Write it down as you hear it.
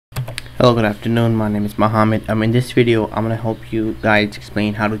Hello, good afternoon. My name is Mohammed. In this video, I'm going to help you guys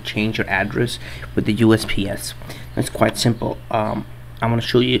explain how to change your address with the USPS. It's quite simple. I'm going to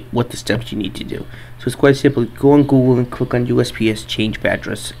show you what the steps you need to do. So it's quite simple. Go on Google and click on USPS change of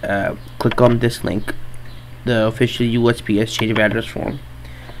address. Click on this link, the official USPS change of address form.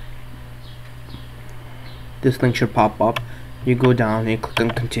 This link should pop up. You go down and click on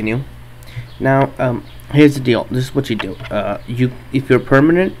continue. Now, here's the deal. This is what you do. If you're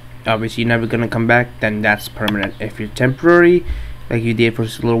permanent, obviously you're never gonna come back, then that's permanent. If you're temporary, like you did for a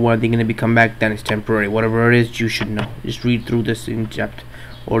little while, they're gonna be come back, then it's temporary. Whatever it is, you should know. Just read through this in depth,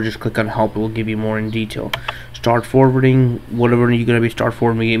 or just click on help. It will give you more in detail. Start forwarding, whatever you're gonna be start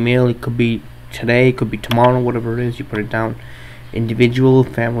forwarding email. It could be today, it could be tomorrow, whatever it is. You put it down. Individual,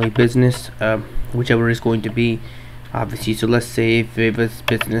 family, business, whichever is going to be. Obviously, so let's say if it's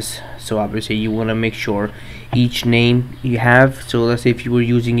business, so obviously you want to make sure each name you have. So let's say if you were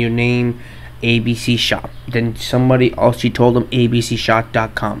using your name ABC Shop, then somebody else, you told them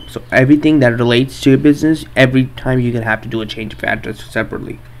abcshop.com. So everything that relates to your business, every time you're gonna have to do a change of address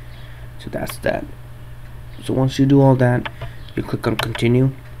separately. So that's that. So once you do all that, you click on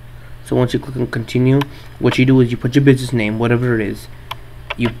continue. So once you click on continue, what you do is you put your business name, whatever it is,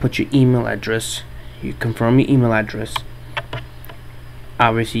 you put your email address, you confirm your email address.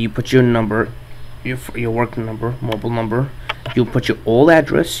 Obviously you put your number, your work number, mobile number. You put your old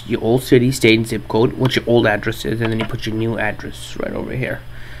address, your old city, state, and zip code, what your old address is, and then you put your new address right over here.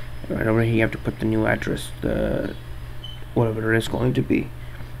 Right over here you have to put the new address, the whatever it is going to be,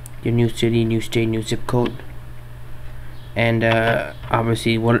 your new city, new state, new zip code. And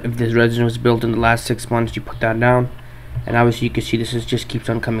obviously, what if this residence was built in the last 6 months, you put that down. And obviously you can see this is just keeps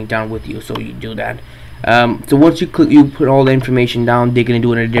on coming down with you, so you do that. So once you put all the information down, they're gonna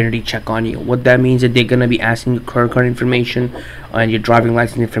do an identity check on you. What that means is they're gonna be asking your credit card information and your driving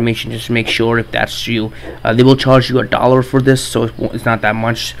license information, just to make sure if that's you. They will charge you $1 for this, so it's not that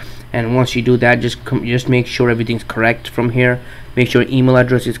much. And once you do that, just make sure everything's correct from here. Make sure your email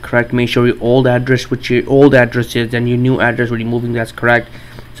address is correct. Make sure your old address, which your old address is, and your new address where you're moving, that's correct.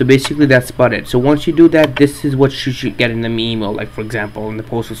 So basically that's about it. So once you do that, this is what you should get in the email. Like for example, in the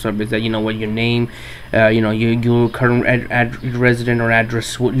postal service, that what your name, your current resident or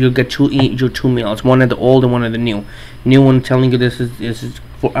address. You'll get your two mails, one of the old and one of the new. New one telling you this is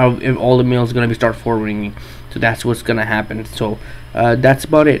for all the mails gonna be start forwarding you. So that's what's gonna happen. So that's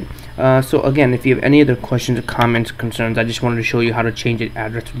about it. So again, if you have any other questions or comments, concerns, I just wanted to show you how to change the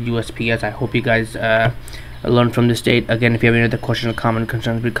address with USPS. I hope you guys learn from this date. Again, if you have any other questions or comment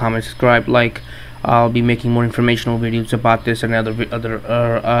concerns, please comment, subscribe, like. I'll be making more informational videos about this and other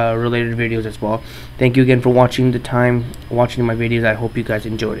related videos as well. Thank you again for watching my videos. I hope you guys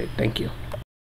enjoyed it. Thank you.